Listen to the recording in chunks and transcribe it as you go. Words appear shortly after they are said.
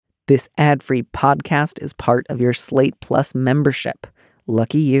This ad-free podcast is part of your Slate Plus membership.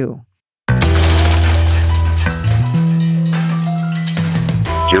 Lucky you. Dear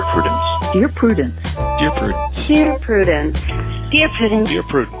Prudence. Dear Prudence. Dear Prudence. Dear Prudence. Dear Prudence. Dear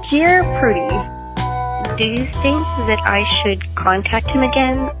Prudence. Dear Prudy. Do you think that I should contact him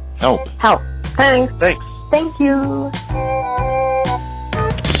again? Help. Help. Thanks. Thanks. Thank you.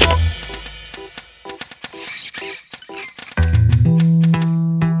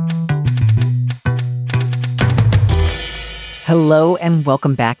 Hello and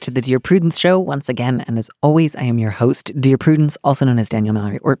welcome back to the Dear Prudence Show once again. And as always, I am your host, Dear Prudence, also known as Daniel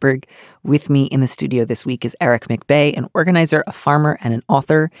Mallory Ortberg. With me in the studio this week is Eric McBay, an organizer, a farmer, and an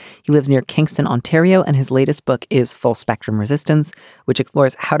author. He lives near Kingston, Ontario, and his latest book is Full Spectrum Resistance, which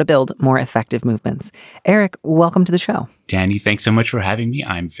explores how to build more effective movements. Eric, welcome to the show. Danny, thanks so much for having me.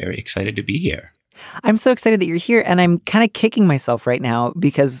 I'm very excited to be here. I'm so excited that you're here, and I'm kind of kicking myself right now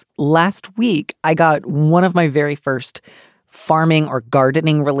because last week I got one of my very first farming or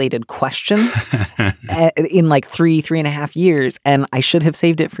gardening related questions in like 3.5 years, and I should have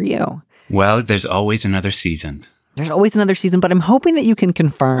saved it for you. Well, there's always another season. There's always another season, but I'm hoping that you can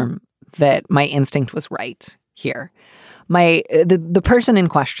confirm that my instinct was right here. The person in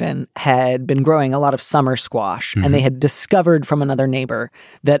question had been growing a lot of summer squash, and they had discovered from another neighbor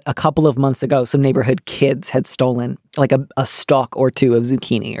that a couple of months ago, some neighborhood kids had stolen like a stalk or two of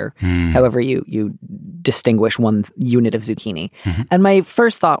zucchini, or however you distinguish one unit of zucchini. And my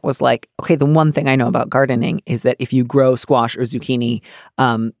first thought was like, okay, the one thing I know about gardening is that if you grow squash or zucchini,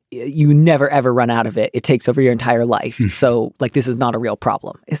 you never ever run out of it. It takes over your entire life. So like, this is not a real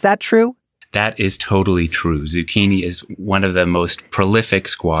problem. Is that true? That is totally true. Zucchini is one of the most prolific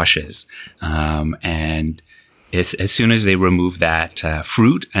squashes. And as soon as they remove that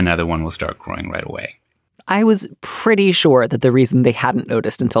fruit, another one will start growing right away. I was pretty sure that the reason they hadn't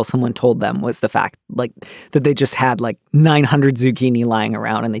noticed until someone told them was the fact like that they just had like 900 zucchini lying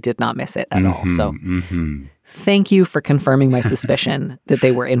around and they did not miss it at all. So thank you for confirming my suspicion that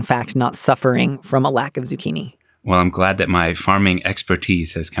they were in fact not suffering from a lack of zucchini. Well, I'm glad that my farming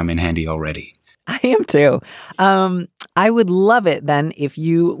expertise has come in handy already. I am too. I would love it then if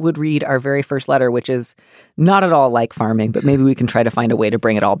you would read our very first letter, which is not at all like farming, but maybe we can try to find a way to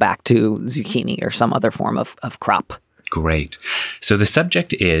bring it all back to zucchini or some other form of crop. Great. So the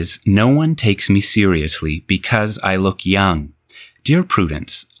subject is, no one takes me seriously because I look young. Dear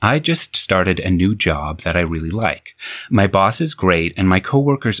Prudence, I just started a new job that I really like. My boss is great and my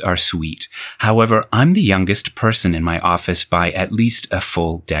coworkers are sweet. However, I'm the youngest person in my office by at least a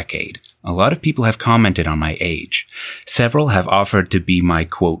full decade. A lot of people have commented on my age. Several have offered to be my,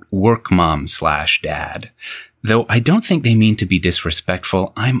 quote, work mom / dad. Though I don't think they mean to be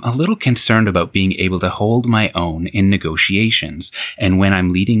disrespectful, I'm a little concerned about being able to hold my own in negotiations and when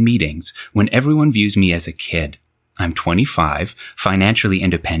I'm leading meetings, when everyone views me as a kid. I'm 25, financially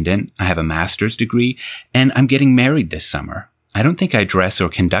independent, I have a master's degree, and I'm getting married this summer. I don't think I dress or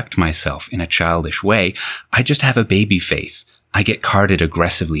conduct myself in a childish way. I just have a baby face. I get carded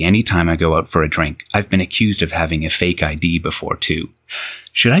aggressively anytime I go out for a drink. I've been accused of having a fake ID before too.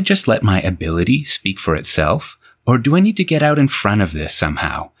 Should I just let my ability speak for itself? Or do I need to get out in front of this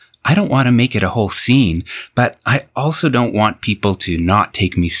somehow? I don't want to make it a whole scene, but I also don't want people to not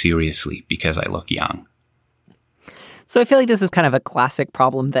take me seriously because I look young. So I feel like this is kind of a classic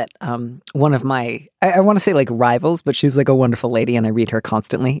problem that one of my, I want to say like rivals, but she's like a wonderful lady and I read her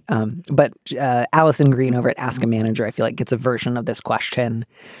constantly. But Allison Green over at Ask a Manager, I feel like gets a version of this question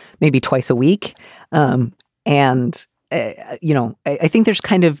maybe twice a week. I think there's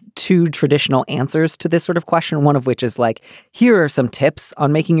kind of two traditional answers to this sort of question, one of which is like, here are some tips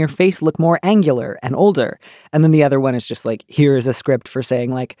on making your face look more angular and older. And then the other one is just like, here is a script for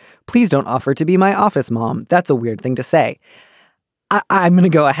saying like, please don't offer to be my office mom. That's a weird thing to say. I'm going to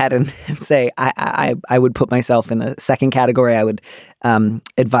go ahead and say I would put myself in the second category. I would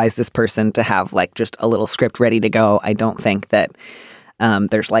advise this person to have like just a little script ready to go. I don't think that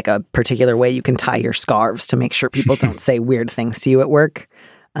there's like a particular way you can tie your scarves to make sure people don't say weird things to you at work.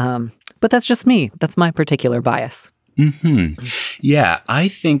 But that's just me. That's my particular bias. Yeah, I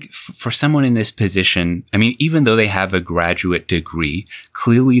think for someone in this position, I mean, even though they have a graduate degree,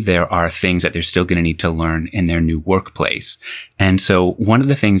 clearly there are things that they're still going to need to learn in their new workplace. And so one of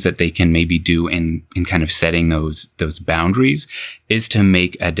the things that they can maybe do in kind of setting those boundaries is to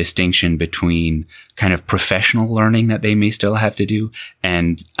make a distinction between kind of professional learning that they may still have to do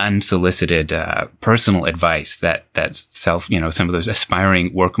and unsolicited personal advice that's some of those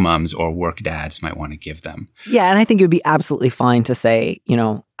aspiring work moms or work dads might want to give them. Yeah, and I think it would be absolutely fine to say,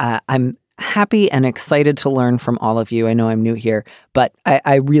 I'm happy and excited to learn from all of you. I know I'm new here, but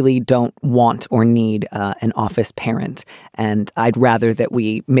I really don't want or need an office parent. And I'd rather that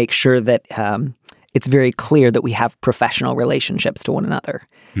we make sure that it's very clear that we have professional relationships to one another.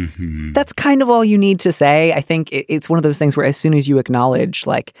 Mm-hmm. That's kind of all you need to say. I think it's one of those things where as soon as you acknowledge,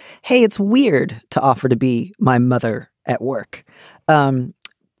 like, hey, it's weird to offer to be my mother at work,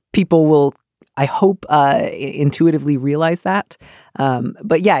 people will, I hope, intuitively realize that.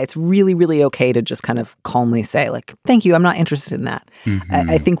 But yeah, it's really, really okay to just kind of calmly say, like, thank you, I'm not interested in that. Mm-hmm.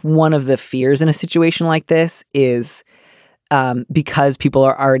 I think one of the fears in a situation like this is because people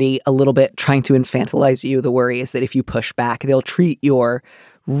are already a little bit trying to infantilize you, the worry is that if you push back, they'll treat your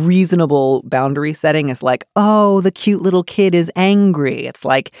reasonable boundary setting as like, oh, the cute little kid is angry. It's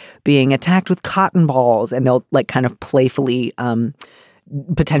like being attacked with cotton balls, and they'll like kind of playfully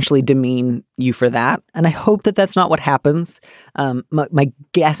potentially demean you for that. And I hope that that's not what happens. My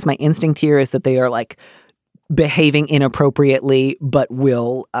guess, my instinct here is that they are like behaving inappropriately, but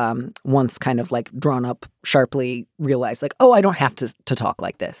will, once kind of like drawn up sharply, realize like, oh, I don't have to talk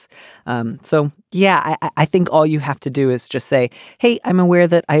like this. So yeah, I think all you have to do is just say, hey, I'm aware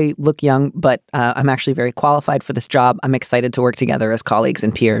that I look young, but I'm actually very qualified for this job. I'm excited to work together as colleagues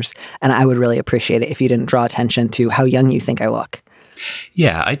and peers. And I would really appreciate it if you didn't draw attention to how young you think I look.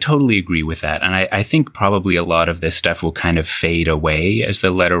 Yeah, I totally agree with that. And I think probably a lot of this stuff will kind of fade away as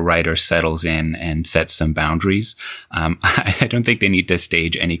the letter writer settles in and sets some boundaries. I don't think they need to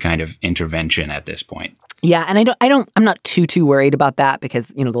stage any kind of intervention at this point. Yeah, and I'm not too worried about that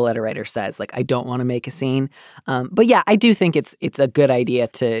because, you know, the letter writer says, like, I don't want to make a scene. But yeah, I do think it's a good idea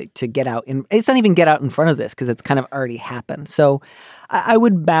to get out in, it's not even get out in front of this because it's kind of already happened. So I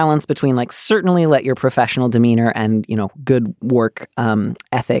would balance between like certainly let your professional demeanor and, you know, good work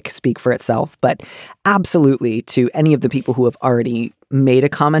ethic speak for itself, but absolutely to any of the people who have already made a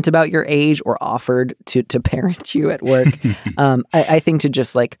comment about your age or offered to parent you at work, I think to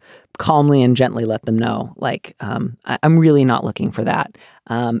just like calmly and gently let them know, like, I'm really not looking for that.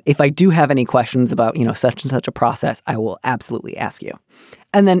 If I do have any questions about, you know, such and such a process, I will absolutely ask you.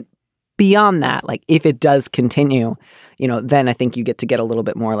 And then beyond that, like if it does continue, you know, then I think you get a little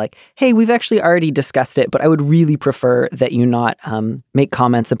bit more like, hey, we've actually already discussed it, but I would really prefer that you not make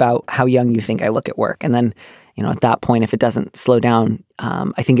comments about how young you think I look at work. And then, you know, at that point, if it doesn't slow down,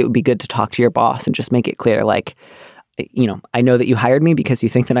 I think it would be good to talk to your boss and just make it clear, like, you know, I know that you hired me because you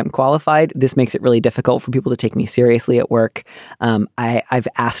think that I'm qualified. This makes it really difficult for people to take me seriously at work. I've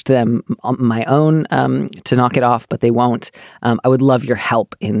asked them on my own to knock it off, but they won't. I would love your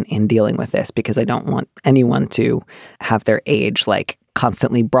help in dealing with this because I don't want anyone to have their age like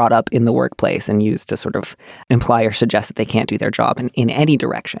constantly brought up in the workplace and used to sort of imply or suggest that they can't do their job in any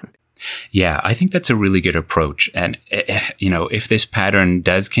direction. Yeah, I think that's a really good approach. And, you know, if this pattern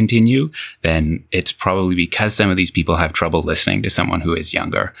does continue, then it's probably because some of these people have trouble listening to someone who is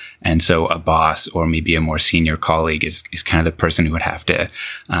younger. And so a boss or maybe a more senior colleague is kind of the person who would have to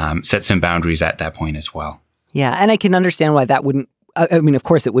set some boundaries at that point as well. Yeah, and I can understand why that wouldn't, I mean, of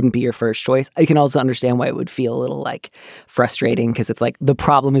course, it wouldn't be your first choice. I can also understand why it would feel a little like frustrating because it's like the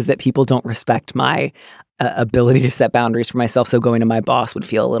problem is that people don't respect my ability to set boundaries for myself. So going to my boss would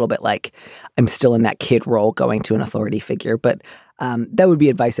feel a little bit like I'm still in that kid role going to an authority figure. But that would be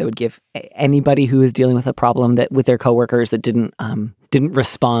advice I would give anybody who is dealing with a problem that with their coworkers that didn't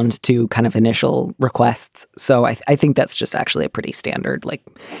respond to kind of initial requests. So I think that's just actually a pretty standard like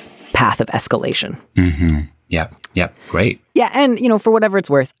path of escalation. Mm-hmm. Yep. Great. Yeah. And, you know, for whatever it's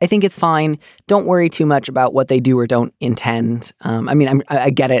worth, I think it's fine. Don't worry too much about what they do or don't intend. I mean, I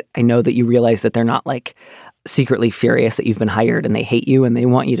get it. I know that you realize that they're not like secretly furious that you've been hired and they hate you and they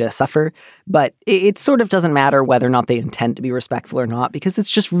want you to suffer. But it sort of doesn't matter whether or not they intend to be respectful or not, because it's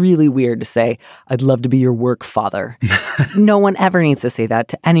just really weird to say, I'd love to be your work father. No one ever needs to say that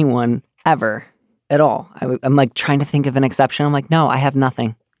to anyone ever at all. I'm like trying to think of an exception. I'm like, no, I have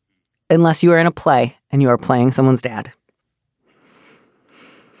nothing. Unless you are in a play and you are playing someone's dad.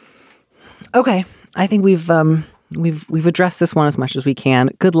 Okay, I think we've addressed this one as much as we can.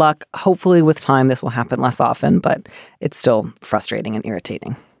 Good luck. Hopefully with time this will happen less often, but it's still frustrating and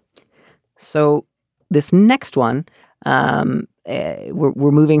irritating. So this next one,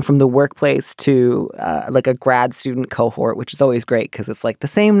 we're moving from the workplace to like a grad student cohort, which is always great because it's like the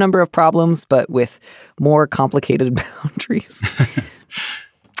same number of problems, but with more complicated boundaries.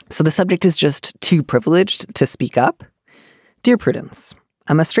 So the subject is just too privileged to speak up. Dear Prudence,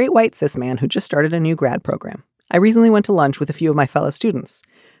 I'm a straight white cis man who just started a new grad program. I recently went to lunch with a few of my fellow students.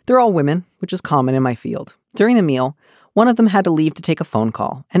 They're all women, which is common in my field. During the meal, One of them had to leave to take a phone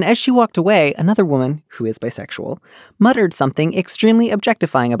call, and as she walked away, another woman, who is bisexual, muttered something extremely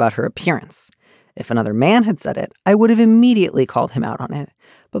objectifying about her appearance. If another man had said it, I would have immediately called him out on it.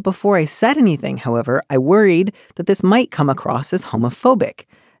 But before I said anything, however, I worried that this might come across as homophobic.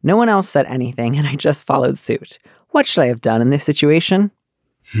 No one else said anything, and I just followed suit. What should I have done in this situation?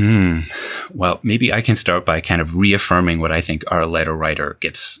 Well, maybe I can start by kind of reaffirming what I think our letter writer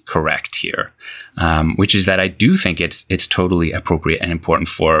gets correct here, which is that I do think it's totally appropriate and important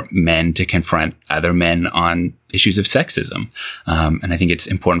for men to confront other men on issues of sexism. And I think it's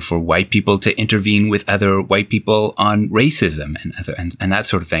important for white people to intervene with other white people on racism and that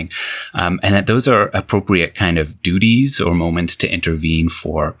sort of thing. And that those are appropriate kind of duties or moments to intervene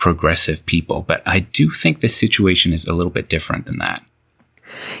for progressive people. But I do think this situation is a little bit different than that.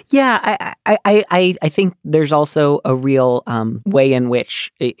 Yeah, I think there's also a real way in which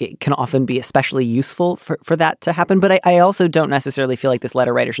it can often be especially useful for that to happen. But I also don't necessarily feel like this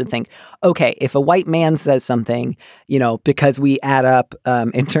letter writer should think, okay, if a white man says something, because we add up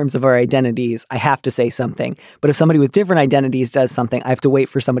in terms of our identities, I have to say something. But if somebody with different identities does something, I have to wait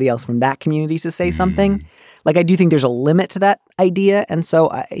for somebody else from that community to say something. Like, I do think there's a limit to that idea. And so,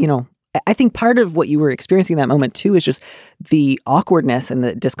 I think part of what you were experiencing in that moment, too, is just the awkwardness and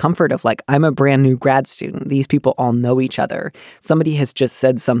the discomfort of, like, I'm a brand new grad student. These people all know each other. Somebody has just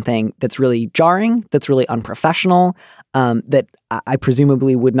said something that's really jarring, that's really unprofessional, that I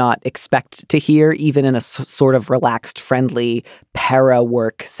presumably would not expect to hear even in a sort of relaxed, friendly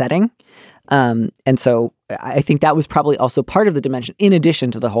para-work setting. And so I think that was probably also part of the dimension, in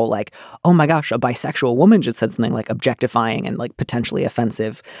addition to the whole, like, oh my gosh, a bisexual woman just said something like objectifying and like potentially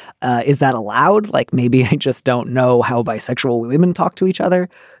offensive. Is that allowed? Like, maybe I just don't know how bisexual women talk to each other.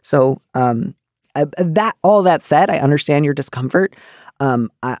 So all that said, I understand your discomfort.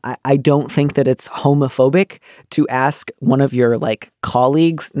 I don't think that it's homophobic to ask one of your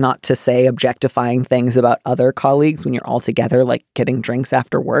colleagues not to say objectifying things about other colleagues when you're all together, like getting drinks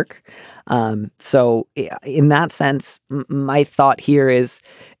after work. So in that sense, my thought here is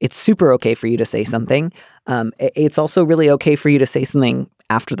it's super okay for you to say something. It's also really okay for you to say something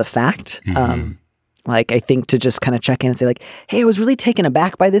after the fact. I think to just kind of check in and say, like, hey, I was really taken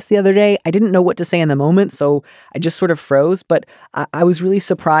aback by this the other day. I didn't know what to say in the moment, so I just sort of froze. But I was really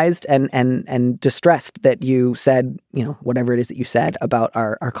surprised and distressed that you said, whatever it is that you said about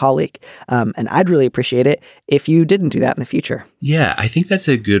our colleague. And I'd really appreciate it if you didn't do that in the future. Yeah, I think that's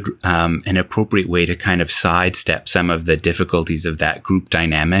a good and appropriate way to kind of sidestep some of the difficulties of that group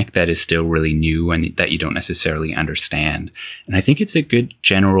dynamic that is still really new and that you don't necessarily understand. And I think it's a good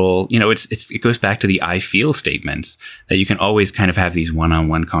general, it goes back to the I feel statements, that you can always kind of have these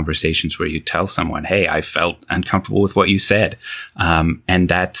one-on-one conversations where you tell someone, hey, I felt uncomfortable with what you said. And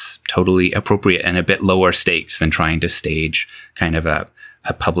that's totally appropriate and a bit lower stakes than trying to stage kind of a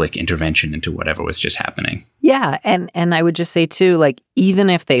public intervention into whatever was just happening. Yeah. And I would just say, too, even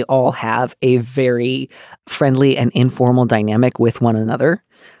if they all have a very friendly and informal dynamic with one another,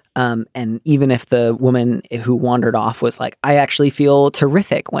 and even if the woman who wandered off was like, I actually feel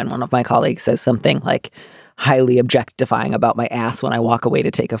terrific when one of my colleagues says something like highly objectifying about my ass when I walk away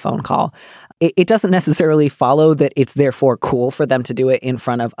to take a phone call, it doesn't necessarily follow that it's therefore cool for them to do it in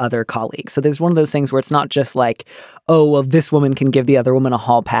front of other colleagues. So there's one of those things where it's not just like, oh, well, this woman can give the other woman a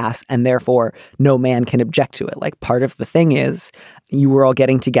hall pass and therefore no man can object to it. Like, part of the thing is you were all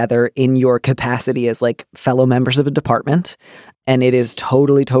getting together in your capacity as fellow members of a department. And it is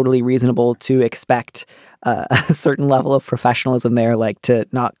totally, totally reasonable to expect a certain level of professionalism there, to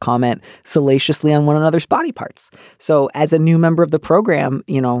not comment salaciously on one another's body parts. So as a new member of the program,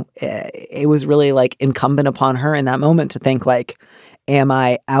 it was really incumbent upon her in that moment to think am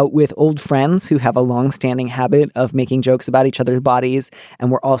I out with old friends who have a long-standing habit of making jokes about each other's bodies and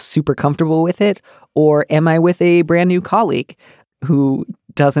we're all super comfortable with it? Or am I with a brand new colleague who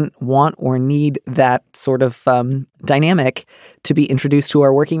doesn't want or need that sort of dynamic to be introduced to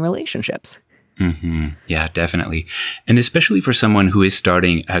our working relationships? Mm-hmm. Yeah, definitely. And especially for someone who is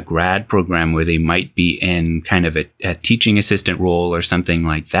starting a grad program where they might be in kind of a teaching assistant role or something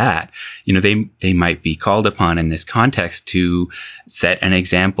like that, they might be called upon in this context to set an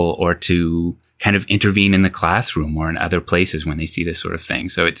example or to kind of intervene in the classroom or in other places when they see this sort of thing.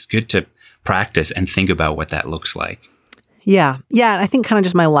 So it's good to practice and think about what that looks like. Yeah. I think kind of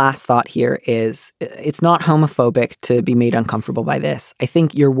just my last thought here is it's not homophobic to be made uncomfortable by this. I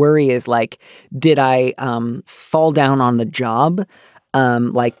think your worry is did I fall down on the job?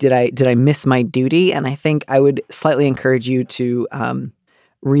 Did I miss my duty? And I think I would slightly encourage you to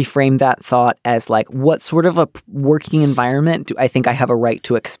reframe that thought as like, what sort of a working environment do I think I have a right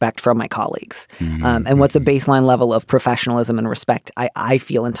to expect from my colleagues? And what's a baseline level of professionalism and respect I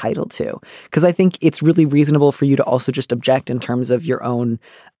feel entitled to? Because I think it's really reasonable for you to also just object in terms of your own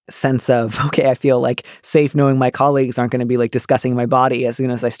sense of, okay, I feel like safe knowing my colleagues aren't going to be like discussing my body as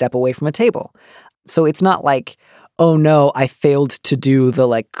soon as I step away from a table. So it's not like, oh no, I failed to do the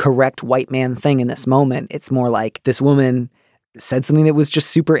like correct white man thing in this moment. It's more like this woman said something that was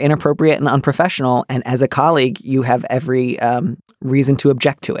just super inappropriate and unprofessional. And as a colleague, you have every reason to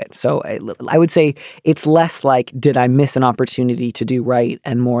object to it. So I would say it's less like, did I miss an opportunity to do right?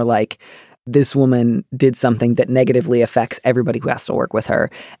 And more like, this woman did something that negatively affects everybody who has to work with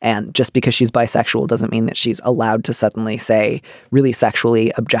her. And just because she's bisexual doesn't mean that she's allowed to suddenly say really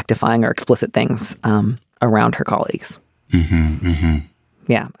sexually objectifying or explicit things around her colleagues.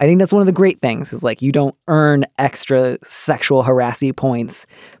 Yeah, I think that's one of the great things is like you don't earn extra sexual harassy points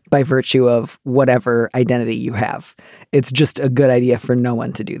by virtue of whatever identity you have. It's just a good idea for no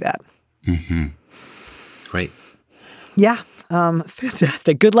one to do that. Great. Yeah,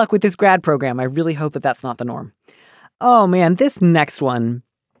 fantastic. Good luck with this grad program. I really hope that that's not the norm. Oh man, this next one,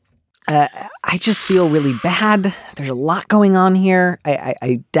 I just feel really bad. There's a lot going on here.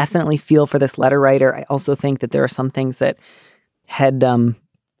 I definitely feel for this letter writer. I also think that there are some things that had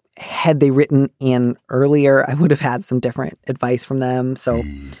they written in earlier, I would have had some different advice from them. So,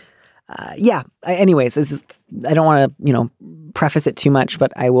 yeah. Anyways, I don't want to, preface it too much,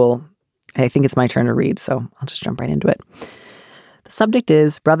 but I think it's my turn to read, so I'll just jump right into it. The subject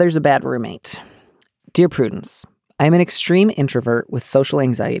is Brother's a Bad Roommate. Dear Prudence, I am an extreme introvert with social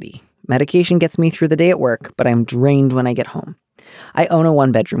anxiety. Medication gets me through the day at work, but I'm drained when I get home. I own a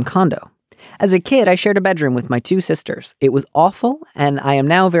one-bedroom condo. As a kid, I shared a bedroom with my two sisters. It was awful, and I am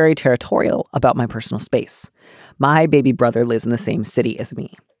now very territorial about my personal space. My baby brother lives in the same city as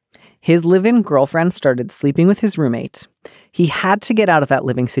me. His live-in girlfriend started sleeping with his roommate. He had to get out of that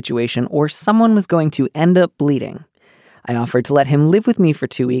living situation or someone was going to end up bleeding. I offered to let him live with me for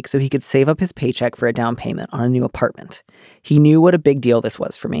 2 weeks so he could save up his paycheck for a down payment on a new apartment. He knew what a big deal this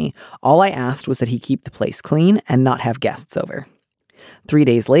was for me. All I asked was that he keep the place clean and not have guests over. 3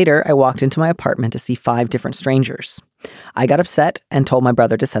 days later, I walked into my apartment to see 5 different strangers. I got upset and told my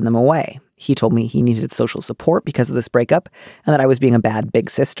brother to send them away. He told me he needed social support because of this breakup and that I was being a bad big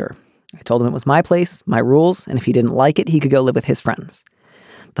sister. I told him it was my place, my rules, and if he didn't like it, he could go live with his friends.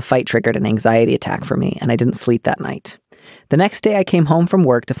 The fight triggered an anxiety attack for me, and I didn't sleep that night. The next day, I came home from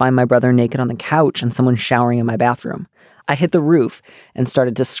work to find my brother naked on the couch and someone showering in my bathroom. I hit the roof and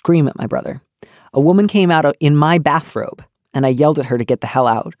started to scream at my brother. A woman came out in my bathrobe, and I yelled at her to get the hell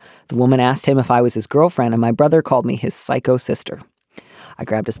out. The woman asked him if I was his girlfriend, and my brother called me his psycho sister. I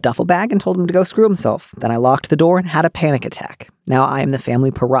grabbed his duffel bag and told him to go screw himself. Then I locked the door and had a panic attack. Now I am the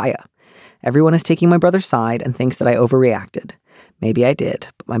family pariah. Everyone is taking my brother's side and thinks that I overreacted. Maybe I did,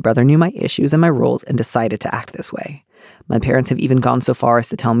 but my brother knew my issues and my rules and decided to act this way. My parents have even gone so far as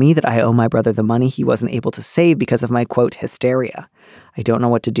to tell me that I owe my brother the money he wasn't able to save because of my, quote, hysteria. I don't know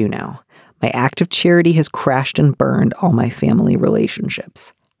what to do now. My act of charity has crashed and burned all my family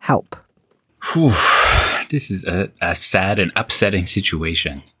relationships. Help. Whew. This is a sad and upsetting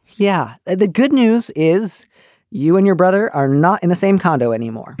situation. Yeah. The good news is you and your brother are not in the same condo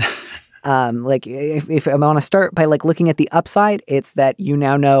anymore. If I want to start by looking at the upside, it's that you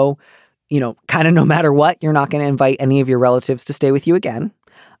now know, kind of no matter what, you're not going to invite any of your relatives to stay with you again.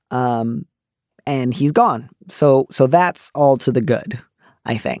 And he's gone. So that's all to the good,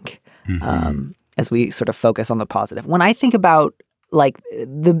 I think, as we sort of focus on the positive. When I think about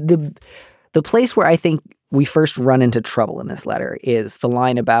the place where I think we first run into trouble in this letter is the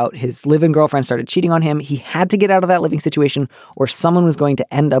line about his live-in girlfriend started cheating on him. He had to get out of that living situation or someone was going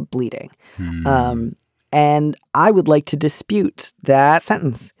to end up bleeding. And I would like to dispute that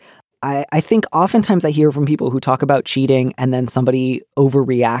sentence. I think oftentimes I hear from people who talk about cheating and then somebody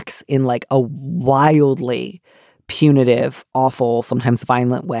overreacts in a wildly punitive, awful, sometimes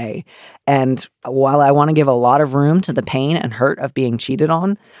violent way. And while I want to give a lot of room to the pain and hurt of being cheated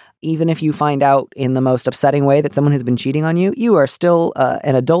on, even if you find out in the most upsetting way that someone has been cheating on you, you are still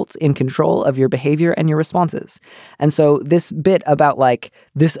an adult in control of your behavior and your responses. And so this bit about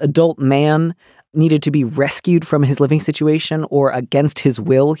this adult man needed to be rescued from his living situation or against his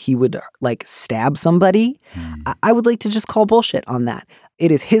will, he would stab somebody. I would like to just call bullshit on that.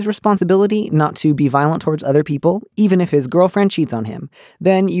 It is his responsibility not to be violent towards other people, even if his girlfriend cheats on him.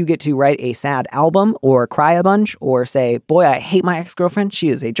 Then you get to write a sad album or cry a bunch or say, boy, I hate my ex-girlfriend. She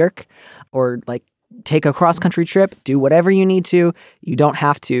is a jerk. Or take a cross-country trip, do whatever you need to. You don't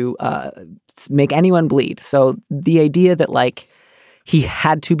have to make anyone bleed. So the idea that he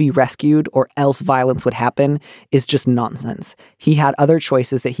had to be rescued or else violence would happen is just nonsense. He had other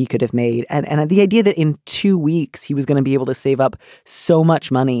choices that he could have made. And the idea that in 2 weeks he was going to be able to save up so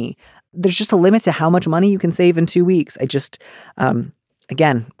much money, there's just a limit to how much money you can save in 2 weeks. I just,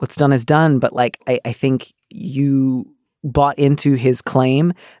 again, what's done is done. But like, I think you bought into his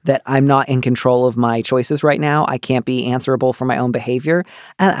claim that I'm not in control of my choices right now. I can't be answerable for my own behavior.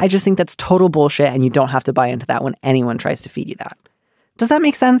 And I just think that's total bullshit. And you don't have to buy into that when anyone tries to feed you that. Does that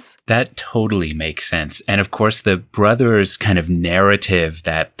make sense? That totally makes sense. And of course, the brother's kind of narrative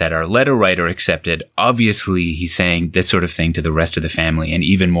that our letter writer accepted, obviously he's saying this sort of thing to the rest of the family and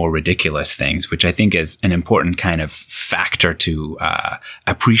even more ridiculous things, which I think is an important kind of factor to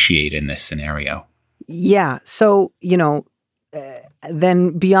appreciate in this scenario. Yeah. So,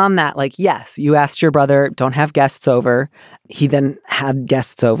 then beyond that, like, yes, you asked your brother, don't have guests over. He then had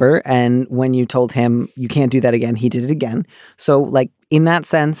guests over. And when you told him you can't do that again, he did it again. So like in that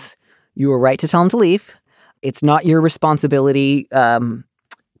sense, you were right to tell him to leave. It's not your responsibility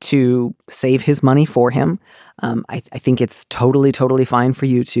to save his money for him. I think it's totally fine for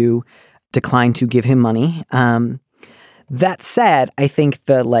you to decline to give him money. That said, I think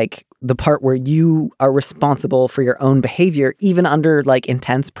the part where you are responsible for your own behavior, even under like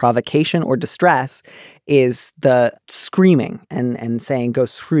intense provocation or distress, is the screaming and saying, go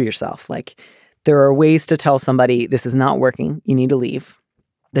screw yourself. Like, there are ways to tell somebody this is not working, you need to leave,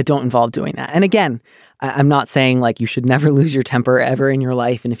 that don't involve doing that. And again, I'm not saying like you should never lose your temper ever in your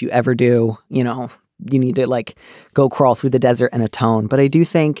life. And if you ever do, you need to like go crawl through the desert and atone. But I do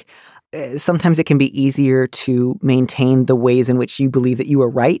think sometimes it can be easier to maintain the ways in which you believe that you are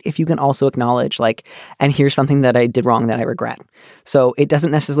right if you can also acknowledge like, and here's something that I did wrong that I regret. So it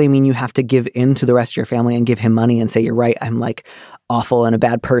doesn't necessarily mean you have to give in to the rest of your family and give him money and say, you're right, I'm like awful and a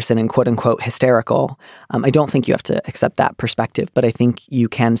bad person and quote unquote hysterical. I don't think you have to accept that perspective, but I think you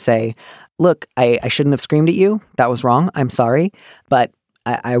can say, look, I shouldn't have screamed at you. That was wrong. I'm sorry. But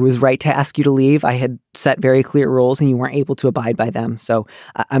I was right to ask you to leave. I had set very clear rules and you weren't able to abide by them. So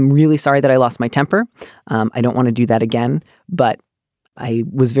I'm really sorry that I lost my temper. I don't want to do that again, but I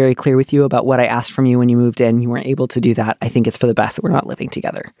was very clear with you about what I asked from you when you moved in. You weren't able to do that. I think it's for the best that we're not living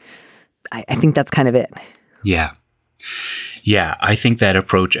together. I think that's kind of it. Yeah. Yeah, I think that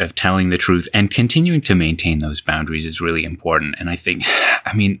approach of telling the truth and continuing to maintain those boundaries is really important. And I think,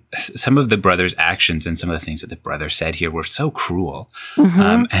 some of the brother's actions and some of the things that the brother said here were so cruel.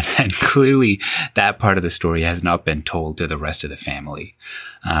 Mm-hmm. And clearly that part of the story has not been told to the rest of the family.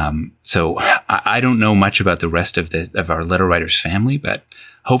 So I don't know much about the rest of our letter writer's family, but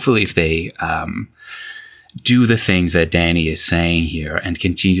hopefully if they do the things that Danny is saying here and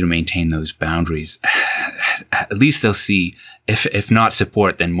continue to maintain those boundaries, at least they'll see, if not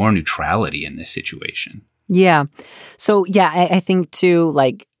support, then more neutrality in this situation. Yeah. So, yeah, I think too,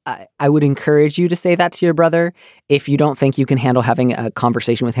 like, I would encourage you to say that to your brother. If you don't think you can handle having a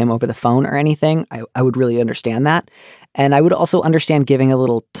conversation with him over the phone or anything, I would really understand that. And I would also understand giving a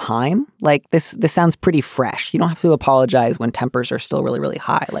little time. Like, this sounds pretty fresh. You don't have to apologize when tempers are still really, really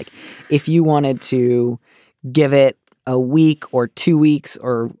high. Like, if you wanted to give it a week or 2 weeks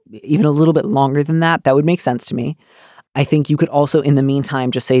or even a little bit longer than that, that would make sense to me. I think you could also, in the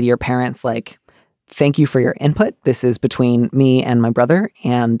meantime, just say to your parents, like, thank you for your input. This is between me and my brother,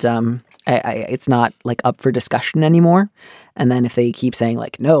 and it's not like up for discussion anymore. And then if they keep saying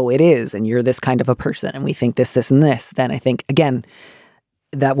like, no, it is, and you're this kind of a person, and we think this, and this, then I think, again,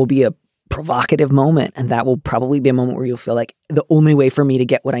 that will be a provocative moment. And that will probably be a moment where you'll feel like the only way for me to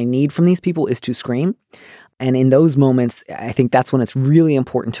get what I need from these people is to scream. And in those moments, I think that's when it's really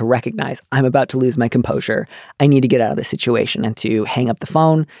important to recognize I'm about to lose my composure. I need to get out of this situation and to hang up the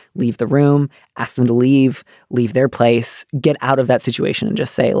phone, leave the room, ask them to leave their place, get out of that situation and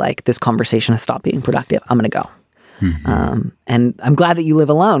just say like, this conversation has stopped being productive. I'm going to go. Mm-hmm. And I'm glad that you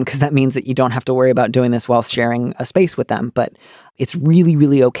live alone because that means that you don't have to worry about doing this while sharing a space with them. But it's really,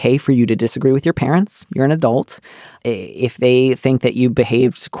 really okay for you to disagree with your parents. You're an adult. If they think that you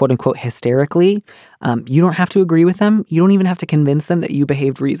behaved, quote unquote, hysterically, you don't have to agree with them. You don't even have to convince them that you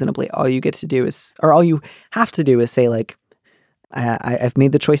behaved reasonably. All you have to do is say like, I've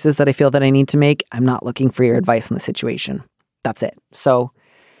made the choices that I feel that I need to make. I'm not looking for your advice in the situation. That's it. So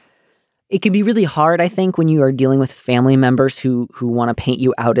it can be really hard, I think, when you are dealing with family members who want to paint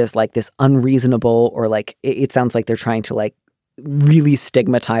you out as like this unreasonable or like it sounds like they're trying to like really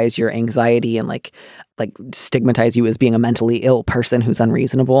stigmatize your anxiety and like stigmatize you as being a mentally ill person who's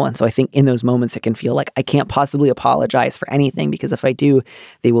unreasonable. And so I think in those moments it can feel like I can't possibly apologize for anything because if I do,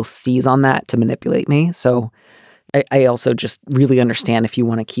 they will seize on that to manipulate me. So I also just really understand if you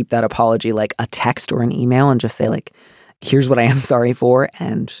want to keep that apology like a text or an email and just say like, here's what I am sorry for,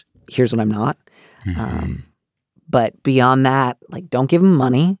 and here's what I'm not. But beyond that, like, don't give them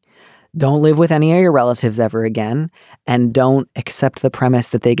money. Don't live with any of your relatives ever again. And don't accept the premise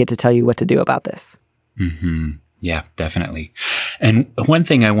that they get to tell you what to do about this. Mm-hmm. Yeah, definitely. And one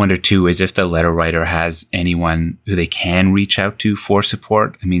thing I wonder too is if the letter writer has anyone who they can reach out to for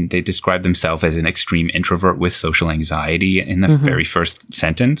support. I mean, they describe themselves as an extreme introvert with social anxiety in the very first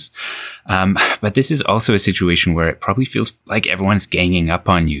sentence. But this is also a situation where it probably feels like everyone's ganging up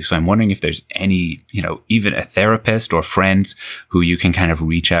on you. So I'm wondering if there's any, even a therapist or friends who you can kind of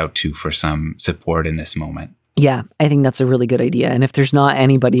reach out to for some support in this moment. Yeah, I think that's a really good idea. And if there's not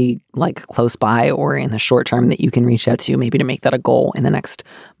anybody like close by or in the short term that you can reach out to, maybe to make that a goal in the next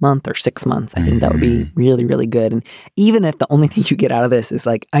month or 6 months, I think that would be really, really good. And even if the only thing you get out of this is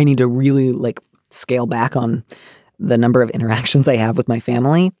like, I need to really like scale back on the number of interactions I have with my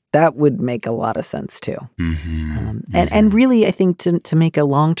family, that would make a lot of sense too. And really, I think to make a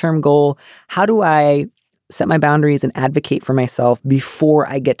long-term goal, how do I set my boundaries and advocate for myself before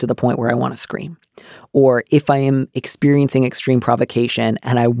I get to the point where I want to scream? Or if I am experiencing extreme provocation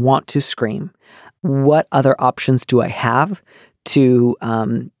and I want to scream, what other options do I have to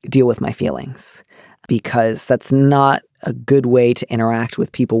deal with my feelings? Because that's not a good way to interact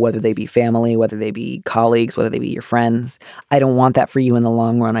with people, whether they be family, whether they be colleagues, whether they be your friends. I don't want that for you in the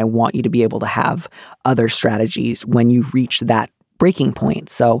long run. I want you to be able to have other strategies when you reach that breaking point.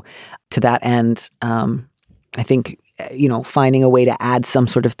 So to that end, I think, finding a way to add some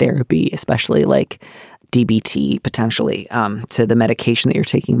sort of therapy, especially like DBT potentially, to the medication that you're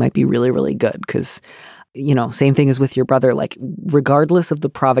taking might be really, really good. Because, same thing as with your brother, like regardless of the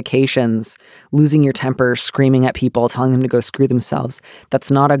provocations, losing your temper, screaming at people, telling them to go screw themselves,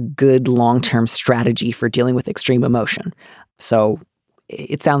 that's not a good long-term strategy for dealing with extreme emotion. So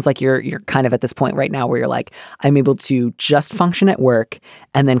it sounds like you're kind of at this point right now where you're like, I'm able to just function at work,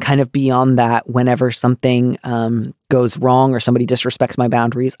 and then kind of beyond that, whenever something goes wrong or somebody disrespects my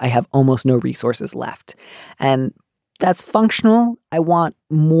boundaries, I have almost no resources left. And that's functional. I want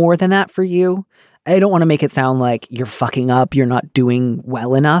more than that for you. I don't want to make it sound like you're fucking up, you're not doing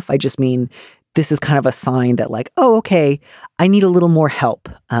well enough. I just mean this is kind of a sign that like, oh, okay, I need a little more help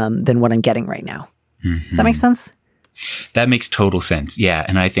than what I'm getting right now. Does that make sense? That makes total sense. Yeah.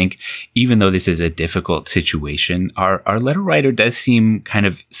 And I think even though this is a difficult situation, our letter writer does seem kind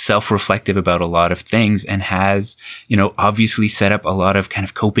of self-reflective about a lot of things and has, obviously set up a lot of kind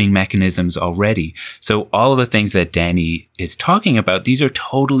of coping mechanisms already. So all of the things that Danny is talking about, these are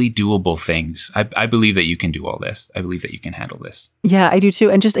totally doable things. I believe that you can do all this. I believe that you can handle this. Yeah, I do too.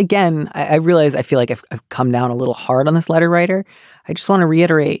 And just again, I realize I feel like I've come down a little hard on this letter writer. I just want to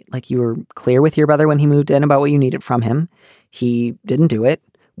reiterate, like, you were clear with your brother when he moved in about what you needed from him. He didn't do it.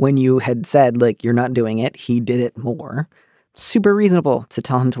 When you had said, like, you're not doing it, he did it more. Super reasonable to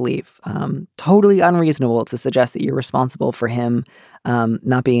tell him to leave. Totally unreasonable to suggest that you're responsible for him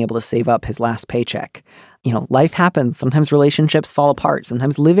not being able to save up his last paycheck. Life happens. Sometimes relationships fall apart.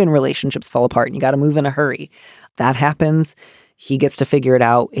 Sometimes live-in relationships fall apart and you got to move in a hurry. That happens. He gets to figure it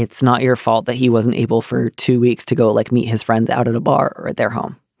out. It's not your fault that he wasn't able for 2 weeks to go like meet his friends out at a bar or at their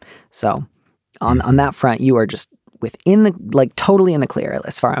home. So on that front, you are just within the, like, totally in the clear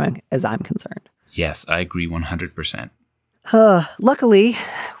as far as I'm concerned. Yes, I agree 100%. Luckily,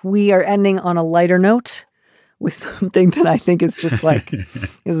 we are ending on a lighter note with something that I think is just like,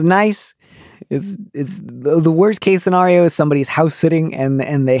 is nice. It's the worst case scenario is somebody's house sitting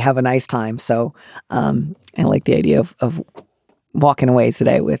and they have a nice time. So I like the idea of walking away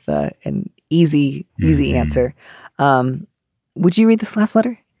today with an easy answer. Would you read this last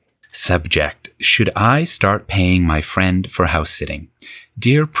letter? Subject: Should I start paying my friend for house sitting?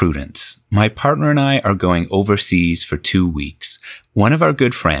 Dear Prudence, my partner and I are going overseas for 2 weeks. One of our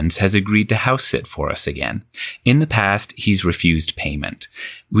good friends has agreed to house sit for us again. In the past, he's refused payment.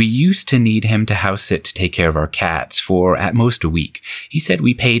 We used to need him to house sit to take care of our cats for at most a week. He said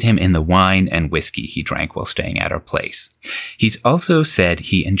we paid him in the wine and whiskey he drank while staying at our place. He's also said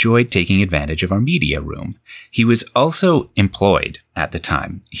he enjoyed taking advantage of our media room. He was also employed at the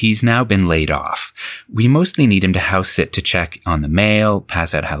time. He's now been laid off. We mostly need him to house sit to check on the mail,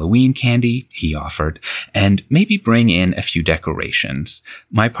 pass out Halloween candy, he offered, and maybe bring in a few decorations.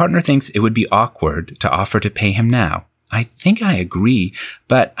 My partner thinks it would be awkward to offer to pay him now. I think I agree,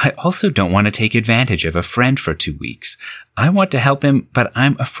 but I also don't want to take advantage of a friend for 2 weeks. I want to help him, but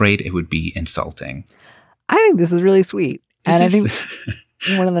I'm afraid it would be insulting. I think this is really sweet. I think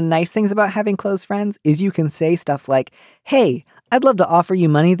one of the nice things about having close friends is you can say stuff like, hey, I'd love to offer you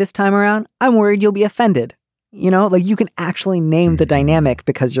money this time around. I'm worried you'll be offended. Like you can actually name the dynamic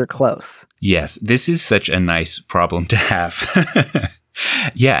because you're close. Yes, this is such a nice problem to have.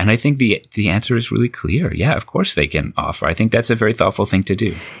 Yeah, and I think the answer is really clear. Yeah, of course they can offer. I think that's a very thoughtful thing to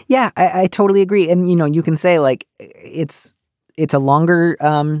do. Yeah, I totally agree. And, you can say like it's a longer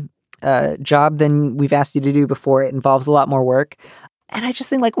job than we've asked you to do before. It involves a lot more work. And I just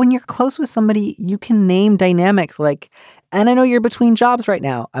think like when you're close with somebody, you can name dynamics like, and I know you're between jobs right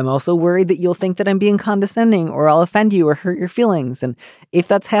now. I'm also worried that you'll think that I'm being condescending or I'll offend you or hurt your feelings. And if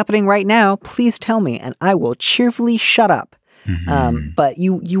that's happening right now, please tell me and I will cheerfully shut up. But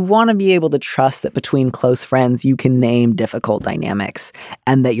you want to be able to trust that between close friends, you can name difficult dynamics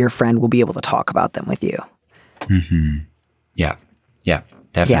and that your friend will be able to talk about them with you. Yeah,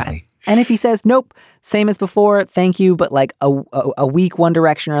 definitely. Yeah. And if he says, nope, same as before, thank you, but like a weak one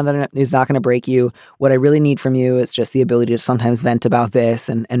direction or another is not going to break you. What I really need from you is just the ability to sometimes vent about this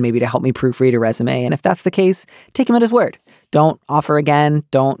and maybe to help me proofread a resume. And if that's the case, take him at his word. Don't offer again.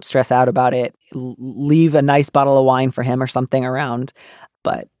 Don't stress out about it. Leave a nice bottle of wine for him or something around.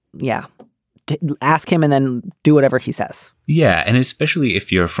 But yeah, ask him and then do whatever he says. Yeah, and especially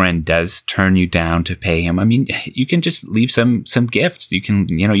if your friend does turn you down to pay him, I mean, you can just leave some gifts. You can,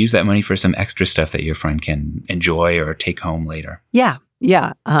 use that money for some extra stuff that your friend can enjoy or take home later. Yeah.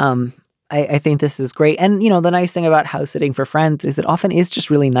 I think this is great. And, the nice thing about house sitting for friends is it often is just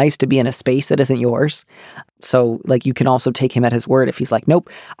really nice to be in a space that isn't yours. So, like, you can also take him at his word if he's like, nope,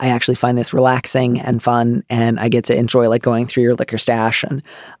 I actually find this relaxing and fun and I get to enjoy, like, going through your liquor stash. And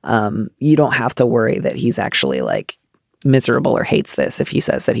you don't have to worry that he's actually, like, miserable or hates this if he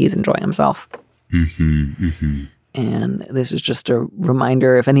says that he's enjoying himself. And this is just a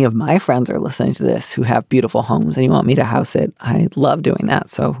reminder, if any of my friends are listening to this who have beautiful homes and you want me to house it, I love doing that.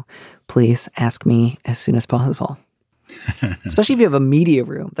 So please ask me as soon as possible. Especially if you have a media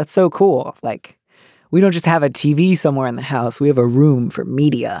room. That's so cool. Like, we don't just have a TV somewhere in the house. We have a room for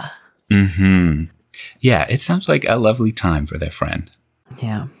media. Yeah, it sounds like a lovely time for their friend.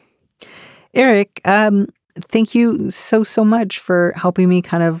 Yeah. Eric, thank you so much for helping me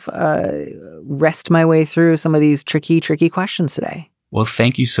kind of wrest my way through some of these tricky questions today. Well,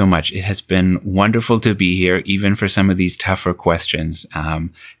 thank you so much. It has been wonderful to be here, even for some of these tougher questions,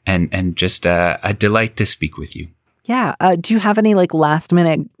 and just a delight to speak with you. Yeah. Do you have any like last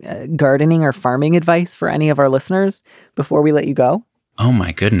minute gardening or farming advice for any of our listeners before we let you go? Oh,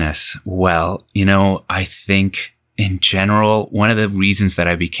 my goodness. Well, I think in general, one of the reasons that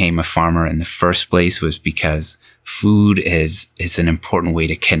I became a farmer in the first place was because food is an important way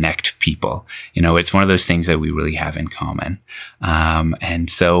to connect people. It's one of those things that we really have in common. And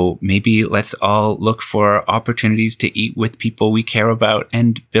so maybe let's all look for opportunities to eat with people we care about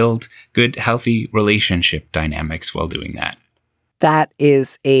and build good, healthy relationship dynamics while doing that. That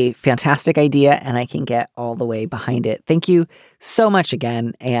is a fantastic idea, and I can get all the way behind it. Thank you so much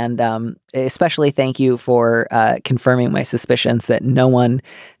again, and especially thank you for confirming my suspicions that no one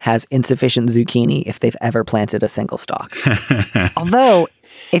has insufficient zucchini if they've ever planted a single stalk. Although,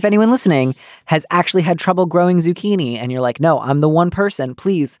 if anyone listening has actually had trouble growing zucchini, and you're like, no, I'm the one person,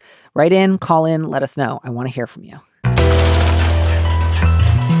 please write in, call in, let us know. I want to hear from you.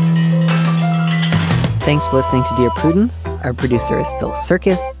 Thanks for listening to Dear Prudence. Our producer is Phil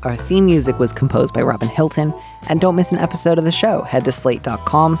Serkis. Our theme music was composed by Robin Hilton. And don't miss an episode of the show. Head to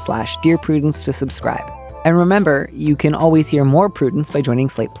slate.com/Dear Prudence to subscribe. And remember, you can always hear more Prudence by joining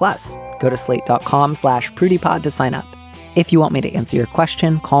Slate Plus. Go to slate.com/PrudyPod to sign up. If you want me to answer your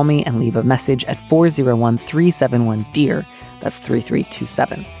question, call me and leave a message at 401-371-DEAR. That's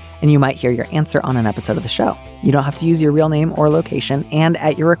 3327. And you might hear your answer on an episode of the show. You don't have to use your real name or location, and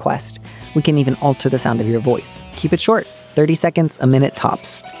at your request, we can even alter the sound of your voice. Keep it short, 30 seconds, a minute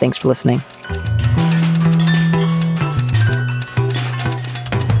tops. Thanks for listening.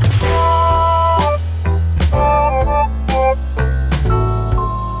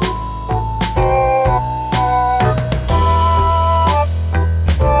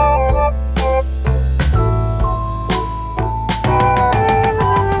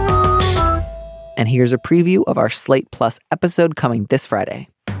 And here's a preview of our Slate Plus episode coming this Friday.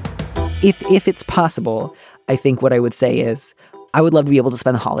 If it's possible, I think what I would say is I would love to be able to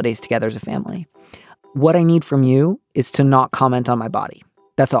spend the holidays together as a family. What I need from you is to not comment on my body.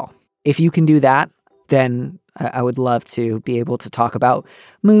 That's all. If you can do that, then I would love to be able to talk about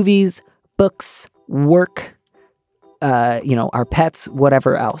movies, books, work, our pets,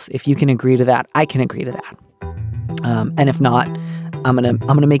 whatever else. If you can agree to that, I can agree to that. And if not, I'm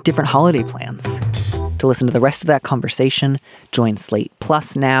gonna make different holiday plans. To listen to the rest of that conversation, join Slate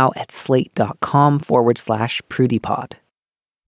Plus now at slate.com/PrudyPod.